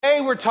Today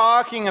we're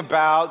talking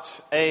about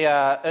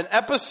an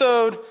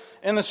episode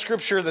in the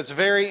scripture that's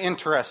very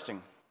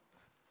interesting.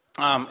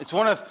 It's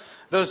one of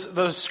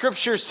those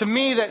scriptures to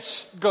me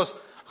that goes,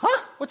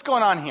 what's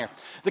going on here?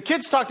 The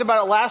kids talked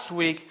about it last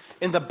week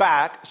in the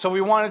back, so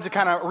we wanted to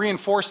kind of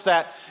reinforce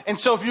that. And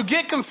so if you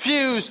get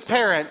confused,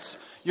 parents,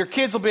 your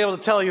kids will be able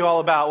to tell you all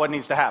about what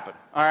needs to happen.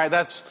 All right,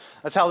 that's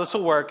how this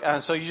will work.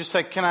 So you just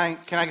say, can I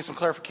get some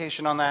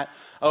clarification on that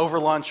over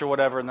lunch or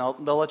whatever, and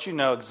they'll let you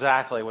know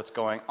exactly what's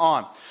going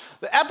on.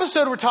 The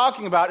episode we're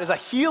talking about is a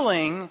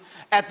healing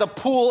at the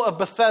Pool of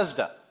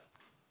Bethesda.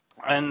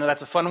 And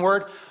that's a fun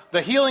word.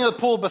 The healing of the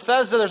Pool of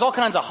Bethesda, there's all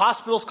kinds of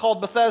hospitals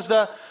called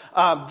Bethesda.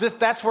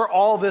 That's where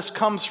all this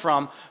comes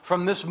from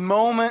this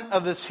moment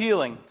of this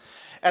healing.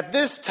 At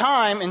this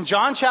time, in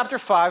John chapter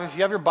 5, if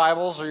you have your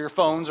Bibles or your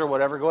phones or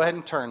whatever, go ahead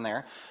and turn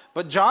there.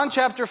 But John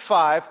chapter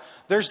 5,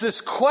 there's this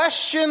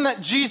question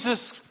that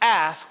Jesus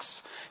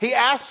asks. He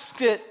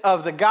asked it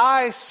of the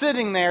guy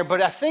sitting there,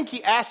 but I think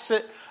he asks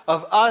it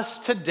of us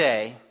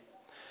today.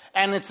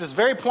 And it's this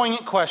very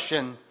poignant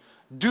question: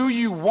 do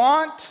you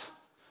want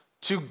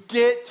to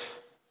get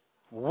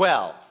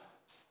well?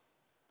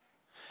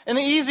 And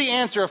the easy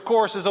answer, of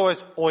course, is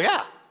always, well,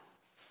 yeah.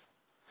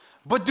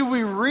 But do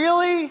we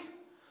really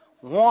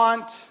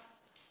want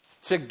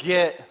to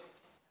get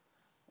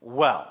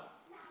well?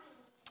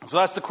 So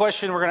that's the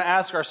question we're going to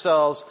ask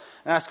ourselves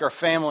and ask our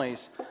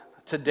families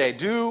today.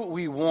 Do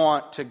we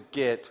want to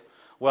get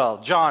well?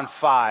 John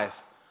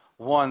 5,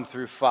 1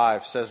 through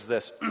 5 says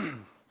this.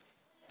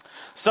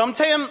 Some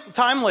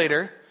time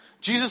later,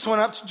 Jesus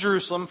went up to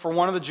Jerusalem for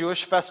one of the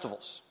Jewish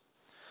festivals.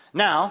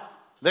 Now,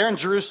 there in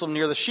Jerusalem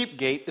near the sheep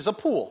gate is a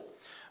pool,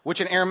 which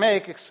in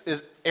Aramaic,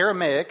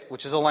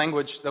 which is a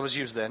language that was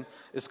used then,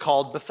 is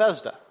called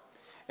Bethesda,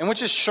 and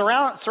which is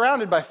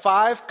surrounded by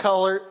five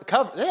covered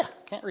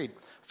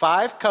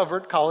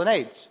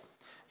colonnades.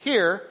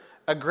 Here,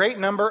 a great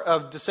number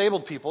of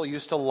disabled people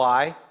used to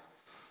lie: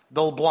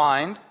 the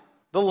blind,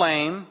 the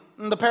lame,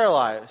 and the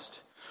paralyzed.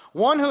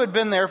 One who had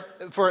been there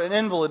for an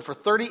invalid for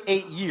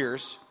 38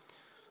 years.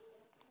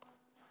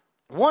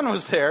 One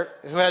was there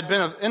who had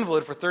been an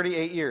invalid for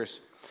 38 years.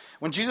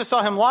 When Jesus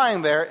saw him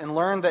lying there and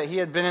learned that he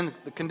had been in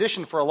the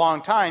condition for a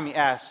long time, he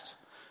asked,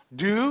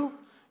 "Do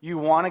you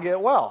want to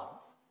get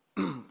well?"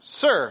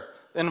 "Sir,"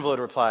 the invalid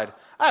replied,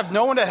 "I have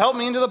no one to help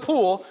me into the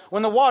pool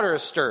when the water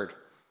is stirred.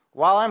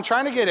 While I'm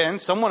trying to get in,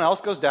 someone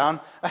else goes down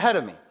ahead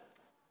of me."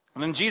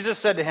 And then Jesus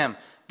said to him,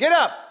 "Get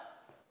up,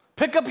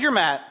 pick up your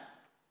mat,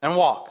 and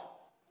walk."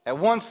 At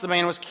once the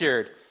man was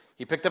cured.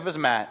 He picked up his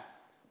mat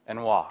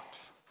and walked.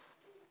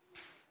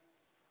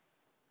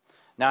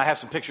 Now I have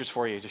some pictures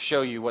for you to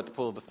show you what the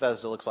Pool of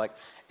Bethesda looks like.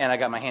 And I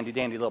got my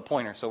handy-dandy little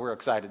pointer, so we're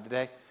excited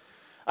today.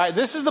 All right,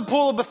 this is the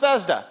Pool of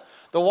Bethesda.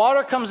 The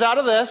water comes out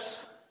of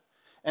this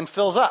and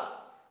fills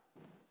up.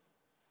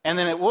 And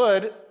then it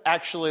would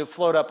actually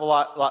float up a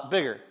lot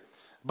bigger.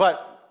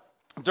 But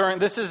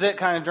this is it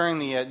kind of during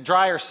the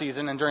drier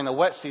season, and during the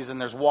wet season,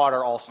 there's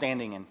water all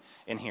standing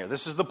in here.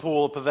 This is the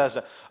Pool of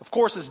Bethesda. Of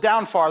course, it's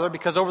down farther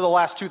because over the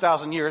last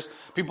 2,000 years,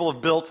 people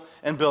have built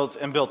and built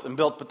and built and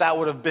built, but that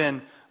would have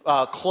been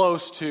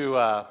close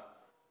to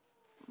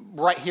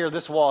right here.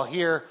 This wall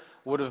here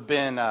would have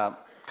been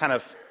kind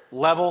of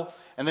level,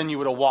 and then you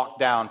would have walked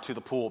down to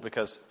the pool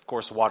because, of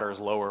course, water is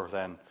lower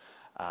than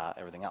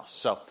everything else.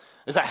 So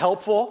is that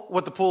helpful,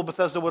 what the Pool of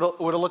Bethesda would have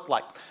looked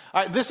like?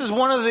 All right, this is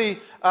one of the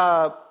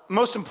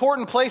most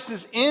important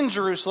places in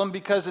Jerusalem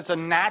because it's a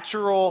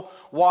natural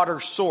water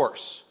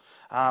source.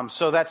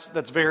 So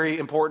that's very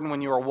important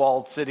when you're a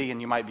walled city and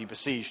you might be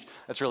besieged.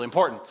 That's really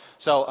important.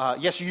 So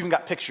yes, you even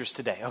got pictures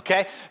today,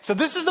 okay? So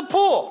this is the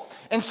pool.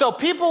 And so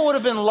people would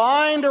have been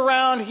lined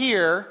around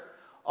here,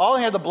 all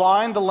here, the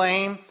blind, the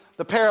lame,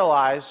 the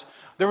paralyzed.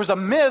 There was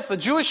a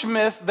Jewish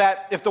myth,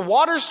 that if the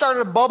water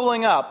started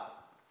bubbling up,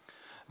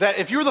 that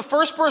if you were the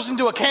first person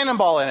to do a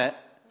cannonball in it,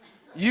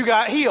 you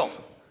got healed.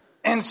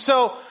 And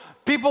so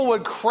people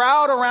would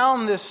crowd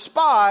around this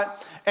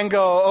spot and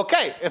go,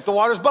 okay, if the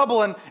water's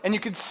bubbling, and you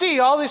could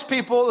see all these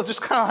people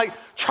just kind of like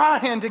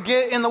trying to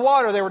get in the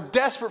water. They were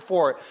desperate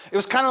for it. It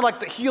was kind of like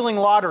the healing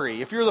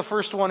lottery. If you're the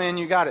first one in,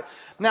 you got it.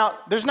 Now,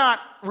 there's not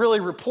really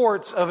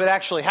reports of it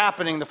actually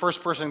happening. The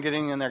first person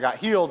getting in there got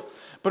healed.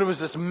 But it was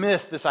this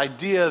myth, this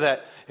idea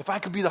that if I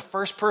could be the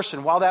first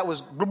person while that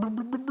was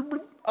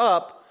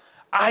up,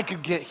 I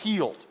could get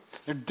healed.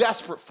 They're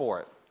desperate for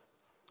it.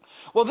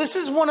 Well, this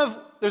is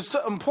there's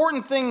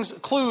important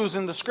clues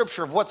in the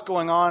scripture of what's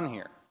going on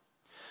here.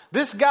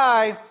 This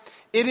guy,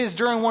 it is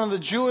during one of the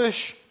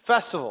Jewish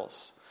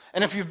festivals.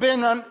 And if you've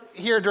been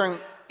here during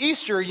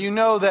Easter, you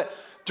know that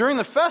during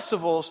the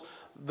festivals,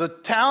 the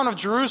town of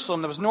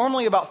Jerusalem, that was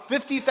normally about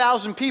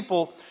 50,000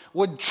 people,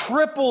 would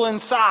triple in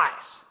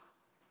size.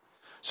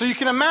 So you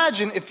can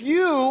imagine if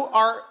you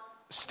are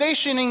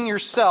stationing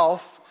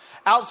yourself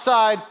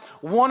outside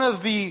one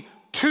of the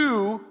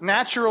two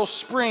natural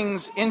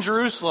springs in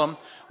Jerusalem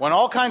when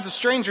all kinds of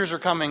strangers are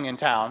coming in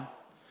town,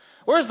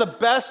 where's the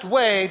best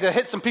way to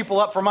hit some people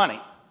up for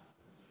money?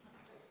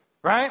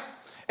 Right?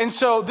 And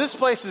so this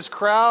place is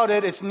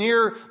crowded. It's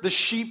near the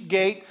Sheep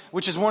Gate,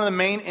 which is one of the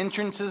main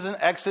entrances and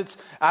exits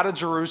out of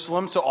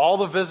Jerusalem. So all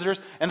the visitors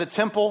and the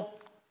temple,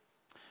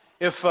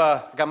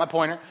 got my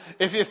pointer.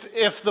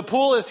 If the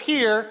pool is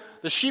here,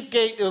 the Sheep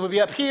Gate, it would be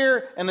up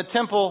here, and the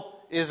temple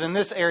is in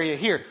this area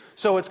here.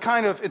 So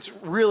it's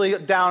really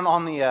down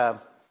on the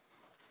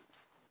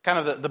kind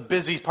of the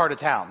busy part of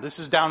town. This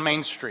is down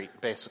Main Street,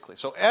 basically.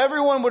 So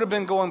everyone would have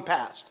been going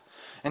past.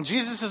 And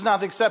Jesus is not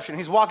the exception.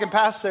 He's walking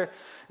past there.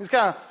 He's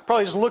kind of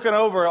probably just looking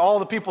over at all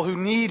the people who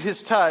need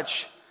his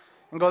touch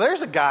and go,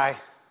 there's a guy.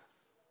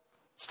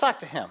 Let's talk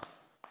to him.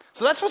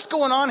 So that's what's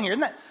going on here.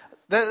 Doesn't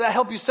that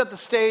help you set the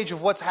stage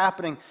of what's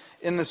happening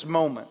in this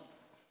moment?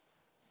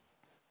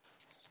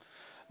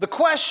 The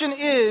question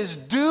is,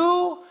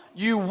 do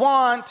you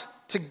want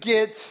to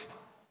get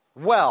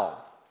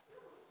well?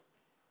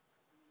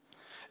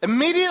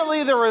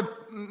 Immediately, the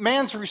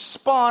man's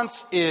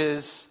response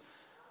is,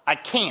 I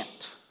can't.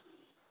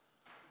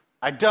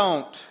 I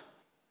don't.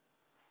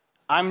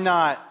 I'm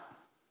not.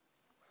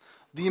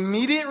 The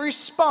immediate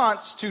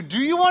response to, do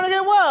you want to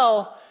get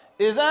well,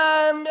 is,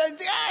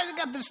 I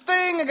got this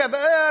thing, I got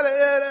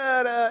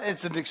the,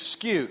 it's an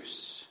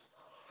excuse.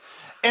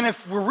 And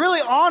if we're really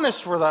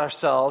honest with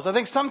ourselves, I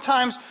think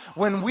sometimes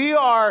when we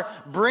are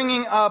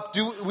bringing up,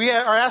 we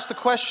are asked the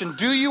question,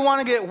 do you want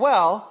to get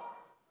well?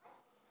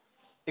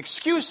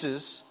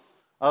 Excuses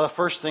are the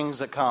first things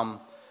that come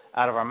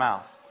out of our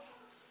mouth.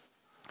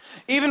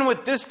 Even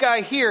with this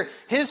guy here,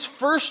 his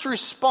first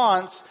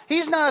response,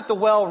 he's not at the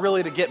well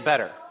really to get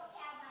better.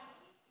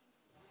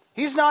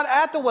 He's not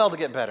at the well to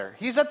get better.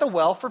 He's at the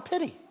well for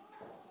pity.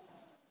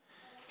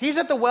 He's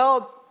at the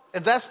well,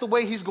 that's the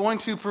way he's going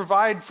to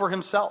provide for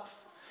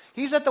himself.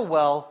 He's at the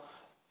well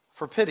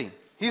for pity.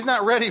 He's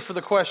not ready for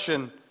the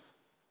question,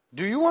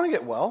 do you want to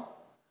get well?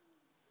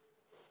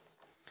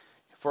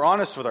 If we're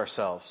honest with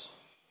ourselves,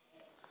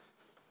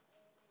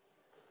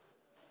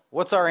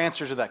 what's our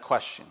answer to that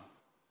question?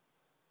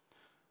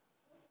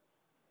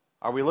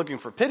 Are we looking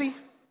for pity,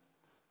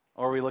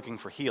 or are we looking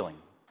for healing?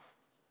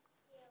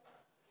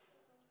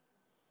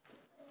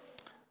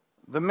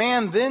 The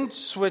man then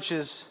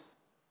switches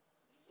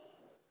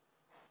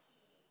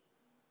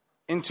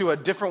into a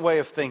different way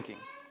of thinking.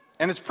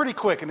 And it's pretty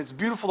quick, and it's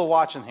beautiful to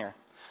watch in here.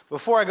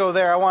 Before I go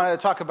there, I want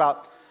to talk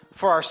about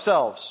for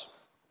ourselves.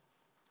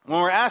 When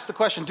we're asked the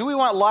question, do we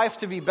want life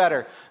to be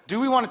better? Do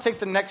we want to take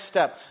the next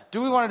step?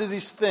 Do we want to do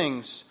these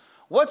things?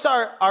 What's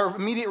our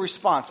immediate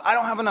response? I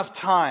don't have enough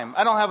time.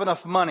 I don't have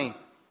enough money.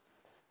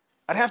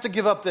 I'd have to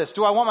give up this.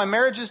 Do I want my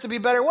marriages to be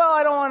better? Well,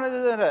 I don't want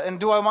to. And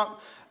do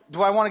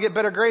I want to get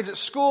better grades at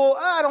school?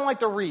 I don't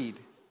like to read.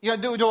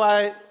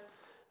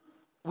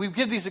 We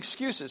give these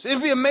excuses.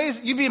 You'd be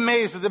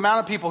amazed at the amount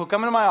of people who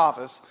come into my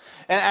office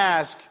and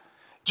ask,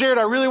 Jared,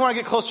 I really want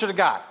to get closer to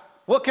God.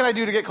 What can I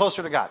do to get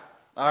closer to God?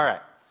 All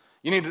right.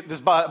 You need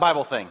this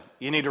Bible thing.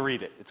 You need to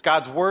read it. It's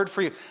God's word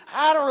for you.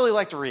 I don't really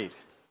like to read.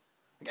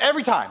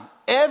 Every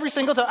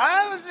single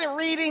time.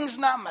 Reading's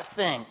not my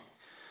thing.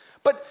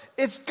 But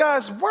it's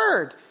God's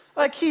word.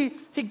 Like he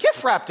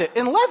gift wrapped it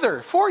in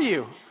leather for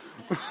you.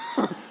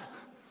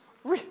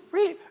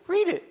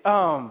 read it.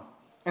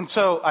 And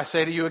so I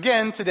say to you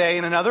again today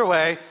in another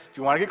way, if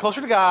you want to get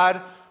closer to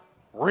God,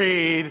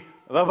 read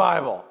the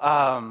Bible.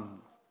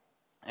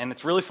 And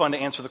it's really fun to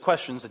answer the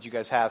questions that you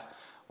guys have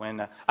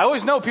when I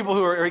always know people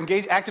who are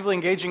actively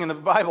engaging in the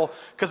Bible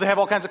because they have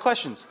all kinds of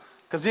questions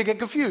because they get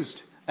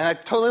confused. And I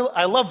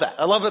love that.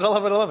 I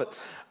love it.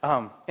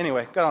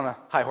 Anyway, got on a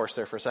high horse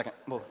there for a second.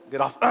 We'll get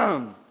off.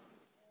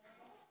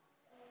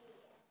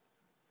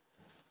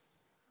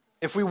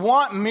 If we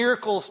want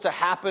miracles to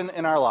happen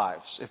in our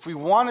lives, if we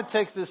want to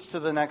take this to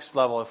the next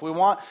level, if we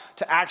want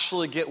to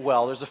actually get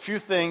well, there's a few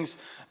things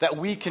that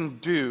we can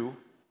do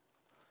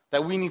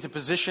that we need to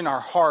position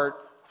our heart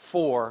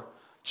for,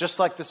 just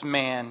like this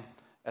man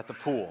at the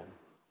pool.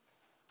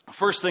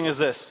 First thing is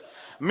this: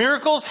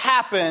 miracles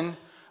happen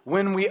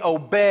when we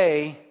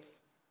obey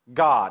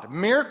God.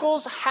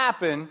 Miracles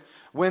happen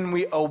when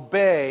we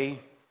obey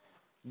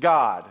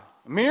God.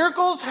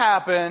 Miracles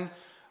happen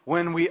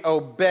when we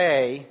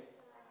obey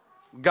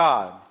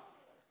God.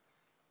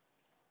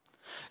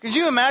 Could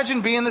you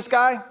imagine being this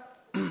guy?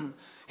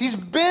 He's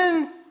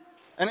been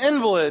an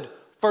invalid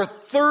for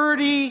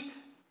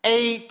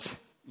 38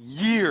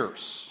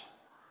 years.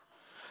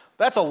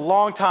 That's a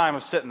long time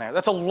of sitting there.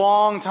 That's a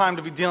long time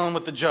to be dealing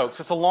with the jokes.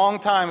 That's a long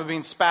time of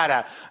being spat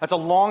at. That's a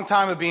long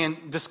time of being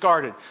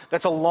discarded.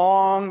 That's a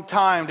long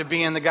time to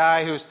being the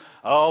guy who's,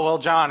 oh, well,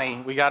 Johnny,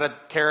 we got to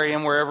carry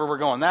him wherever we're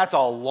going. That's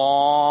a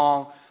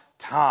long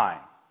time.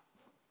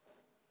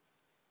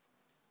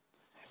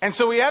 And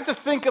so we have to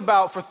think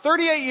about, for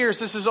 38 years,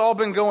 this has all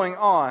been going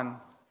on.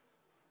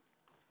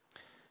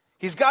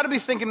 He's got to be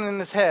thinking in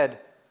his head,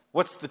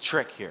 what's the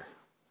trick here?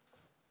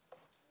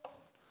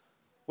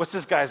 What's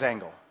this guy's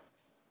angle?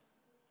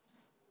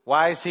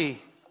 Why'd he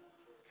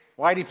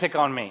pick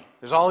on me?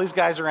 There's all these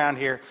guys around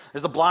here.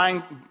 There's the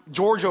blind,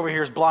 George over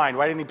here is blind.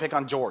 Why didn't he pick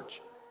on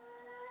George?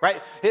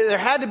 Right? There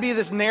had to be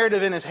this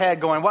narrative in his head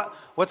going,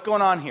 what's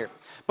going on here?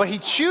 But he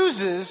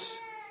chooses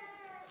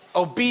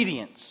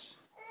obedience.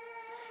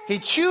 He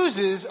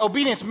chooses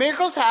obedience.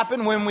 Miracles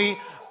happen when we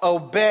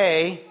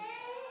obey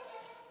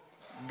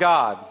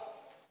God.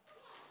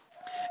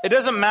 It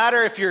doesn't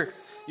matter if you're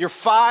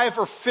 5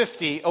 or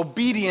 50,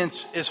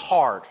 obedience is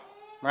hard,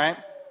 right?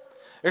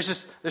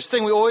 There's this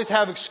thing, we always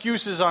have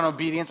excuses on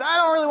obedience. I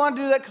don't really want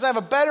to do that because I have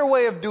a better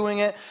way of doing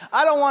it.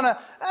 I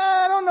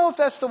don't know if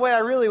that's the way I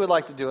really would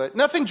like to do it.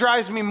 Nothing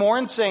drives me more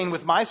insane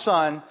with my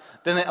son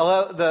than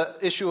the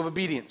issue of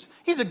obedience.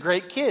 He's a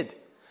great kid,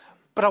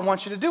 but I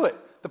want you to do it.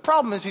 The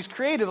problem is he's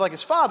creative like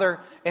his father,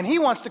 and he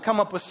wants to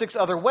come up with 6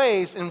 other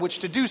ways in which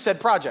to do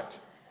said project.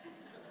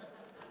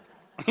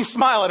 He's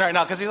smiling right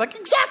now because he's like,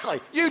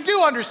 exactly, you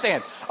do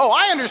understand. Oh,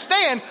 I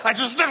understand. I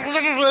just...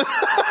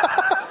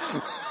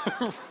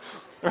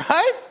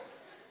 Right?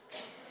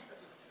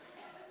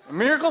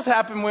 Miracles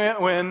happen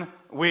when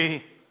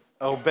we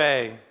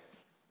obey.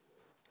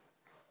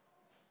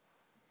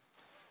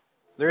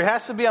 There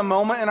has to be a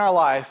moment in our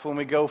life when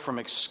we go from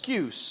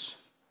excuse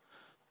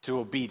to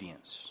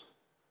obedience.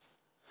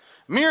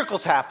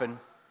 Miracles happen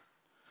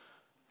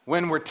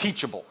when we're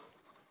teachable.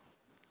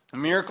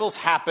 Miracles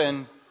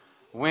happen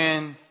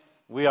when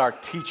we are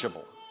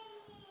teachable.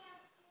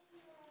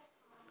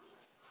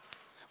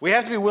 We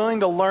have to be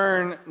willing to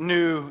learn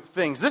new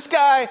things. This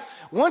guy,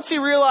 once he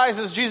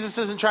realizes Jesus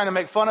isn't trying to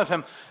make fun of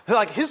him,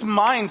 like his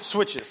mind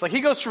switches. Like he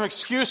goes from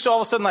excuse to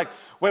all of a sudden like,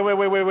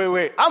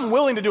 wait. I'm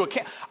willing to do it.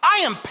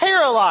 I am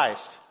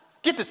paralyzed.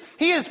 Get this.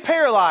 He is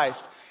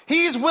paralyzed.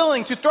 He is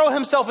willing to throw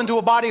himself into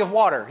a body of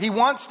water. He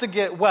wants to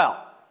get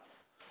well.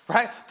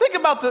 Right? Think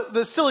about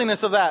the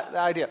silliness of that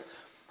idea.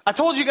 I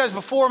told you guys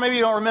before, maybe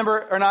you don't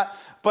remember or not,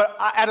 but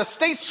at a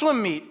state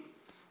swim meet,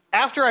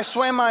 after I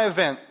swam my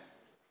event,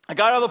 I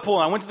got out of the pool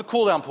and I went to the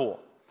cool down pool.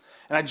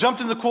 And I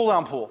jumped in the cool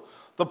down pool.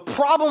 The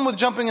problem with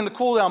jumping in the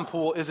cool down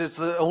pool is it's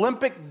the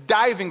Olympic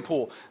diving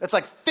pool that's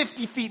like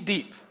 50 feet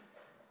deep.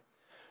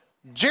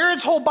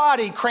 Jared's whole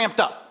body cramped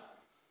up.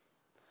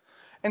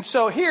 And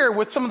so here,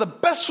 with some of the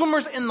best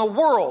swimmers in the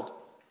world,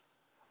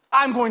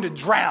 I'm going to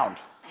drown.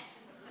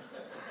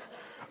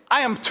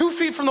 I am 2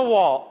 feet from the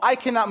wall. I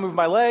cannot move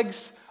my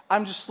legs.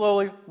 I'm just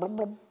slowly,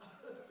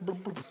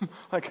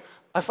 like,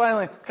 I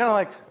finally kind of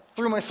like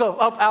threw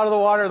myself up out of the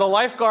water. The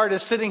lifeguard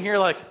is sitting here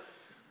like,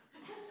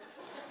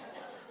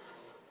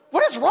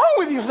 what is wrong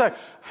with you? I was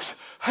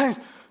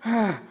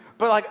like,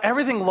 but like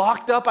everything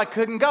locked up, I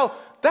couldn't go.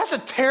 That's a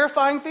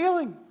terrifying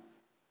feeling.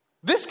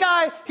 This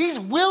guy, he's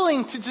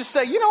willing to just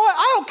say, you know what?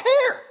 I don't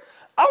care.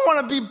 I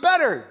want to be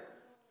better. And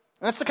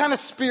that's the kind of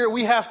spirit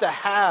we have to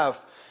have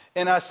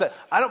in us, that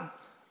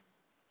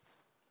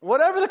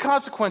whatever the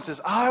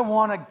consequences, I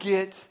want to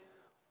get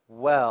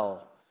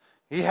well.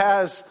 He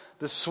has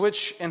the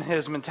switch in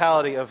his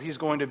mentality of he's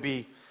going to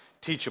be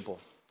teachable.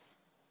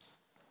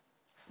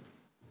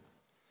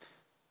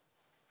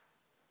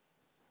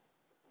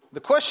 The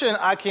question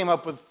I came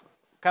up with,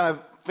 kind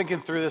of thinking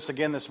through this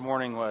again this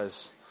morning,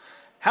 was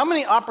how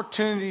many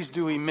opportunities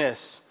do we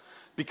miss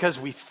because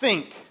we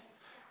think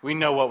we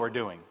know what we're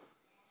doing?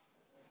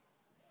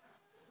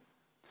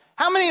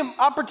 How many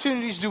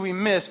opportunities do we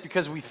miss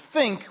because we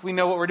think we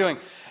know what we're doing?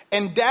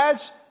 And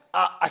dads,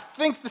 I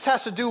think this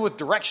has to do with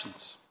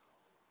directions.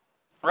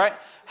 Right?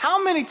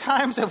 How many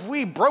times have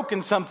we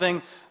broken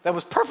something that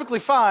was perfectly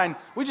fine?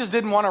 We just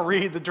didn't want to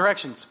read the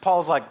directions.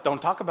 Paul's like,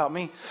 don't talk about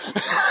me.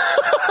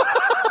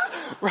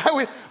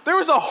 Right? There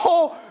was a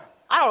whole,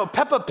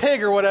 Peppa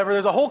Pig or whatever.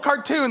 There's a whole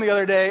cartoon the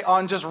other day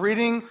on just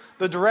reading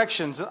the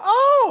directions. And,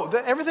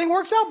 everything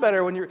works out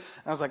better when you're... And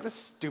I was like, this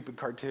stupid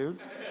cartoon.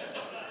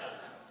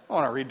 I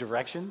want to read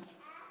directions.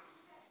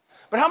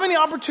 But how many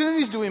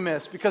opportunities do we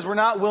miss because we're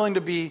not willing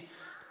to be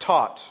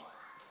taught?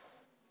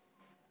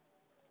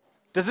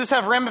 Does this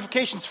have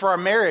ramifications for our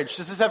marriage?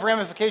 Does this have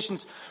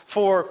ramifications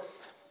for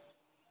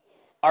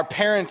our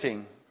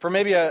parenting? For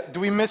maybe do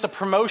we miss a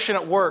promotion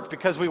at work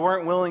because we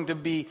weren't willing to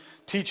be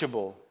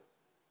teachable?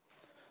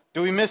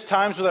 Do we miss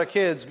times with our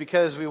kids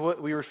because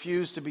we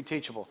refuse to be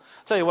teachable?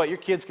 I'll tell you what, your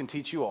kids can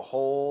teach you a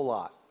whole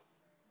lot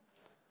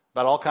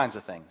about all kinds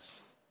of things.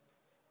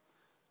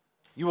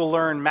 You will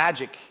learn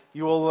magic.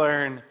 You will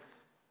learn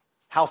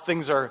how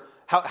things are,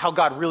 how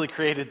God really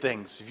created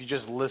things if you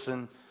just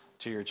listen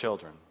to your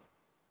children.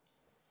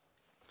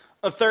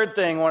 A third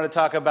thing I want to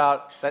talk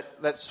about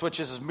that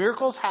switches is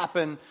miracles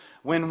happen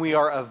when we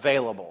are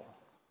available.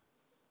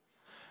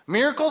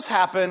 Miracles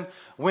happen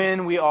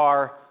when we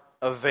are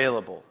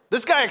available.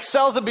 This guy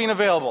excels at being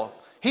available.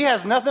 He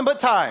has nothing but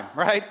time,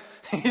 right?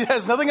 He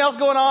has nothing else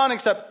going on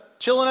except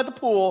chilling at the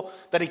pool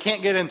that he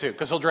can't get into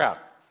because he'll drown.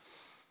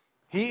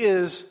 He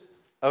is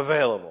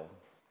available.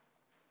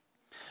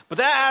 But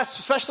that asks,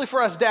 especially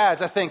for us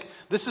dads, I think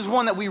this is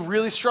one that we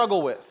really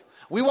struggle with.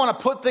 We want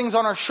to put things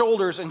on our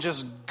shoulders and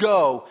just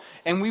go,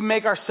 and we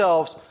make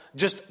ourselves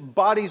just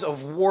bodies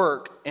of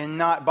work and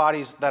not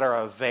bodies that are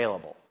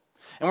available.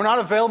 And we're not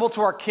available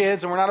to our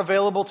kids, and we're not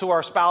available to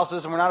our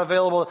spouses, and we're not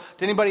available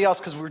to anybody else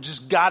because we're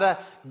just gotta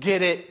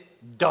get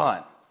it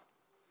done.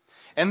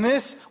 And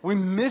we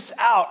miss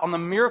out on the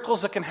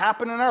miracles that can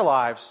happen in our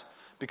lives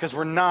because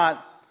we're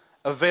not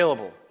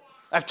available.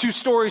 I have 2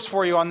 stories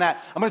for you on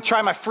that. I'm going to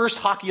try my first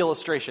hockey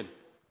illustration.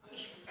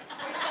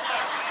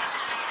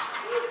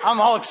 I'm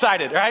all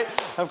excited, right?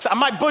 I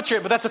might butcher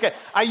it, but that's okay.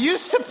 I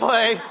used to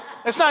play,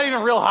 it's not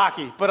even real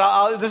hockey,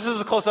 but this is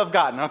as close as I've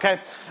gotten, okay?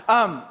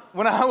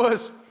 When I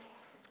was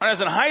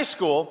in high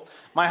school,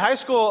 my high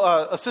school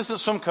assistant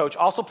swim coach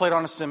also played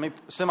on a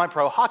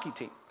semi-pro hockey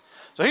team.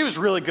 So he was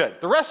really good.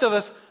 The rest of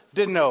us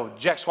didn't know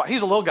jack squat.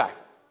 He's a little guy.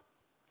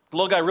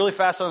 Really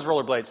fast on his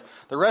rollerblades.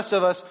 The rest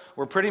of us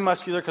were pretty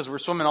muscular because we were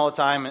swimming all the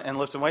time and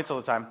lifting weights all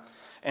the time.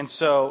 And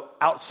so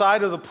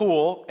outside of the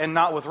pool and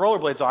not with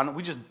rollerblades on,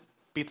 we just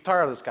beat the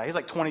tar out of this guy. He's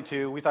like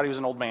 22. We thought he was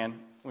an old man.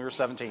 We were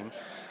 17.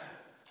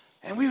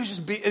 And we would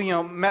just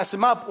mess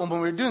him up when we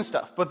were doing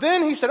stuff. But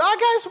then he said,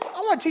 guys,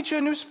 I want to teach you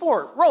a new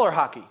sport, roller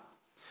hockey.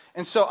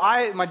 And so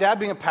my dad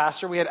being a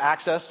pastor, we had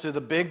access to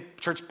the big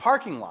church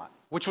parking lot,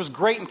 which was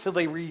great until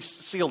they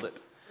resealed it.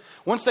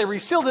 Once they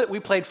resealed it, we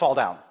played fall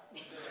down.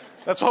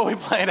 That's what we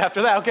played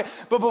after that, okay?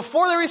 But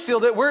before they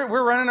resealed it,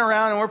 we're running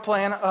around and we're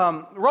playing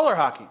roller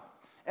hockey.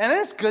 And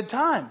it's good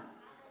time.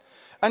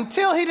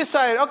 Until he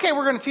decided, okay,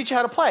 we're going to teach you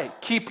how to play.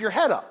 Keep your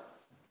head up.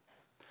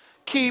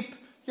 Keep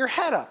your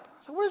head up.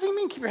 So what does he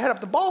mean, keep your head up?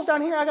 The ball's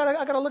down here. I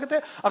gotta look at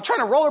that. I'm trying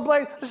to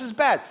rollerblade. This is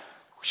bad.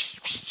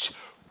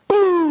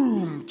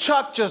 Boom!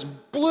 Chuck just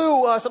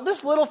blew us up.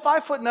 This little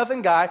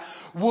 5'0" guy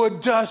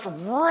would just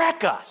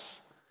wreck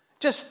us.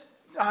 Just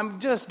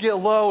get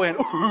low and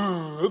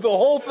the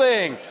whole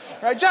thing.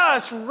 Right?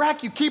 Just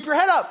wreck you. Keep your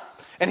head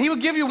up. And he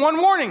would give you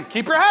one warning.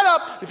 Keep your head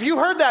up. If you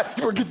heard that,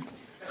 you were good.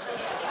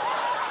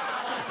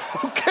 I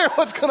don't care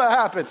what's going to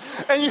happen.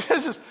 And you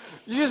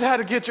just had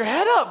to get your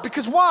head up.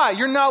 Because why?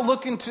 You're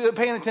not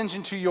paying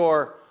attention to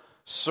your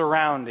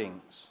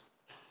surroundings.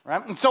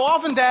 Right? And so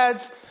often,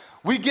 dads,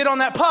 we get on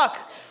that puck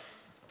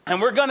and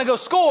we're going to go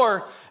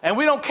score, and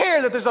we don't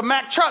care that there's a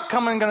Mack truck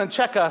coming and going to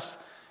check us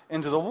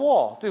into the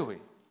wall, do we?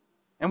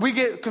 And we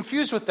get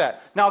confused with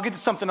that. Now, I'll get to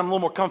something I'm a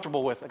little more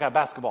comfortable with. I got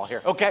basketball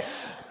here, okay?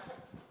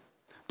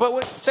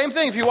 But same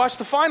thing, if you watch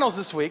the finals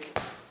this week,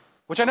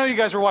 which I know you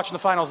guys were watching the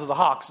finals of the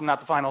Hawks and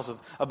not the finals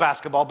of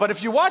basketball, but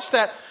if you watch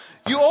that,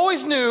 you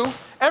always knew,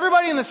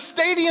 everybody in the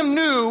stadium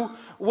knew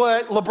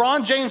what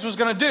LeBron James was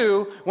going to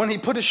do when he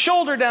put his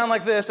shoulder down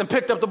like this and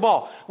picked up the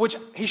ball, which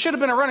he should have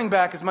been a running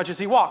back as much as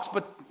he walks,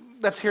 but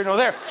that's here nor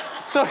there.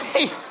 So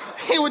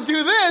he would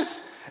do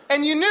this,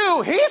 and you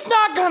knew he's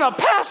not going to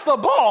pass the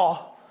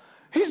ball.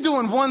 He's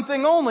doing one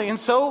thing only. And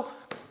so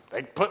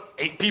they put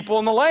 8 people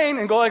in the lane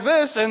and go like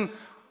this, and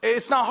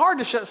it's not hard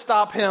to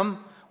stop him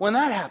when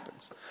that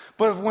happens.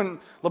 But when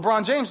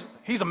LeBron James,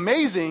 he's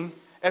amazing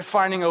at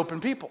finding open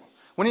people.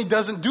 When he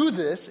doesn't do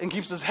this and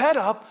keeps his head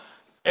up,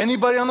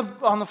 anybody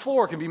on the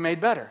floor can be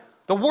made better.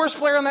 The worst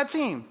player on that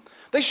team,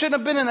 they shouldn't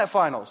have been in that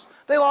finals.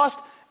 They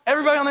lost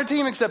everybody on their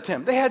team except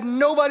him. They had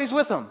nobodies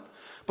with him.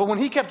 But when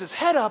he kept his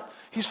head up,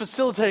 he's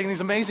facilitating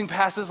these amazing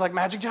passes like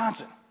Magic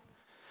Johnson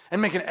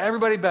and making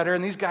everybody better.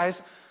 And these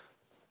guys,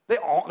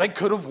 they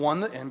could have won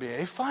the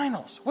NBA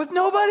Finals with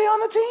nobody on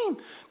the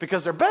team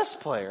because their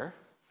best player,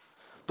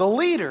 the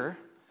leader,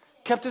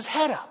 kept his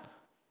head up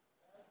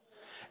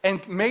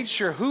and made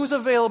sure who's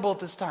available at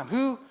this time,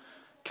 who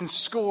can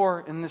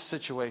score in this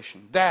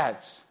situation.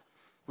 Dads,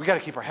 we got to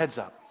keep our heads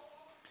up.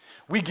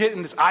 We get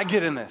in this. I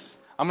get in this.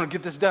 I'm going to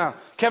get this done.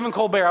 Kevin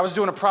Colbert, I was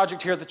doing a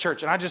project here at the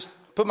church, and I just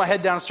put my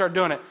head down and started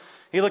doing it.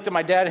 He looked at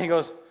my dad, and he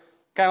goes,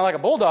 kind of like a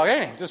bulldog,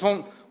 ain't he? Just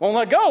won't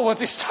let go once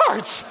he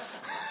starts.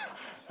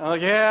 I'm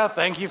like, yeah,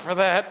 thank you for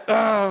that.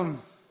 And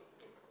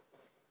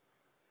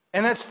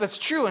that's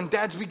true, and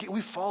dads,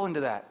 we fall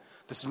into that.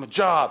 This is my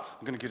job.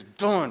 I'm going to get it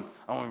done.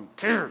 I don't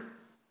care.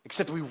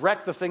 Except we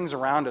wreck the things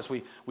around us.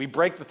 We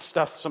break the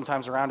stuff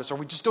sometimes around us, or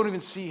we just don't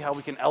even see how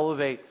we can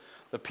elevate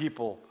the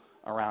people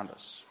around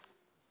us.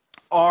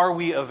 Are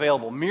we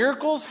available?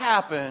 Miracles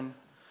happen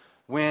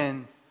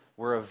when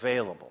we're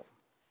available.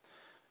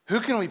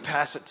 Who can we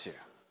pass it to?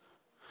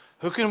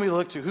 Who can we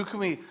look to? Who can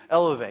we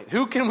elevate?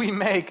 Who can we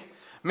make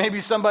maybe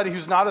somebody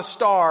who's not a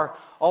star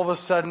all of a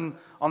sudden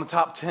on the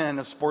top 10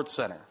 of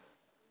SportsCenter?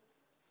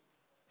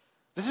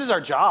 This is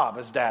our job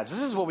as dads.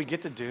 This is what we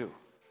get to do.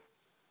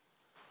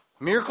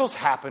 Miracles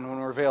happen when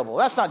we're available.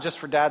 That's not just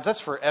for dads.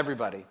 That's for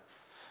everybody.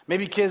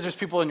 Maybe kids, there's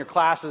people in your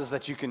classes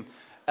that you can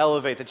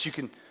elevate, that you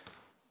can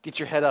get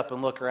your head up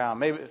and look around.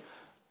 Maybe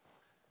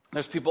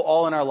there's people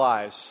all in our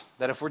lives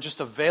that if we're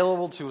just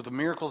available to the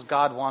miracles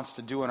God wants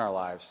to do in our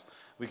lives,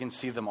 we can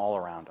see them all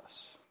around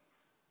us.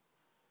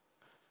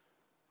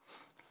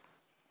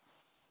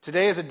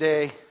 Today is a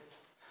day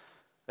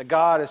that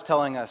God is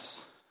telling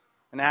us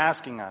and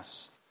asking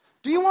us,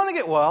 do you want to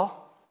get well?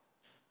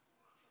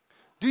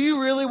 Do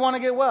you really want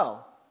to get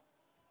well?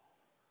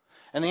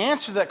 And the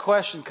answer to that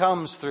question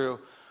comes through,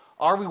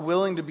 are we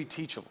willing to be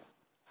teachable?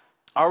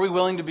 Are we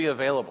willing to be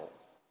available?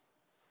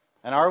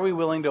 And are we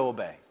willing to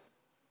obey?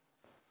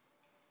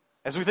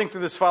 As we think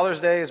through this Father's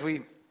Day, as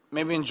we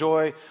maybe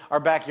enjoy our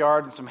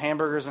backyard and some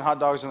hamburgers and hot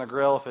dogs on the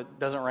grill if it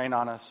doesn't rain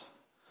on us,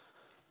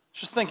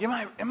 just think, am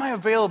I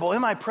available?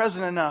 Am I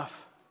present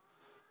enough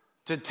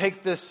to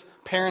take this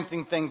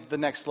parenting thing to the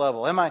next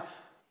level? Am I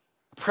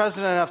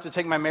president enough to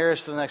take my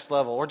marriage to the next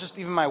level, or just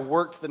even my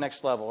work to the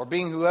next level, or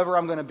being whoever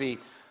I'm going to be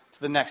to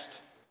the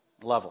next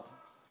level.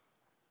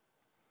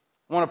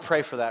 I want to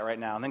pray for that right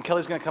now. And then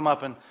Kelly's going to come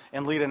up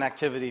and lead an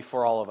activity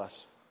for all of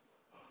us.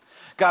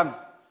 God,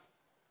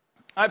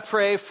 I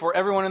pray for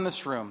everyone in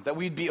this room that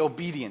we'd be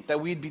obedient,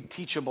 that we'd be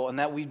teachable, and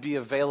that we'd be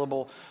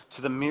available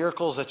to the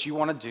miracles that you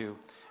want to do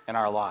in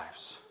our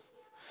lives.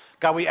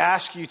 God, we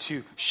ask you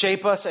to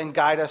shape us and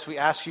guide us. We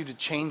ask you to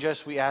change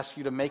us. We ask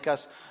you to make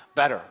us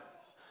better.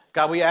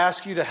 God, we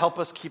ask you to help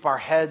us keep our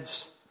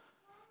heads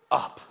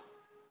up,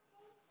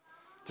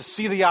 to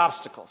see the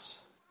obstacles,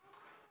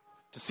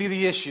 to see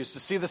the issues, to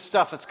see the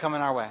stuff that's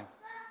coming our way.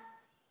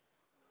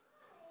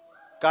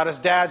 God, as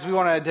dads, we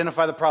want to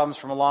identify the problems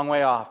from a long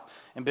way off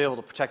and be able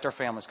to protect our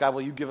families. God,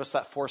 will you give us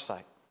that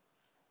foresight?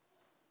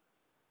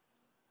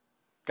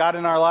 God,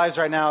 in our lives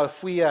right now,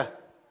 if we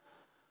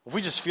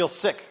just feel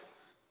sick,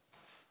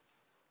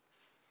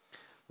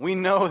 we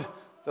know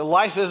that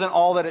life isn't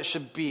all that it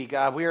should be.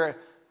 God,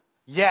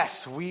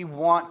 yes, we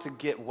want to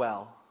get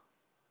well.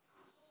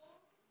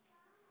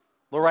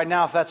 Lord, right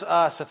now, if that's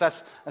us, if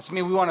that's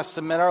me, we want to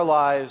submit our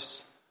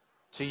lives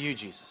to you,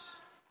 Jesus.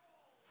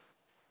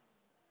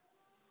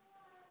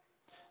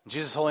 In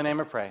Jesus' holy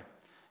name I pray.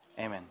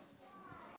 Amen.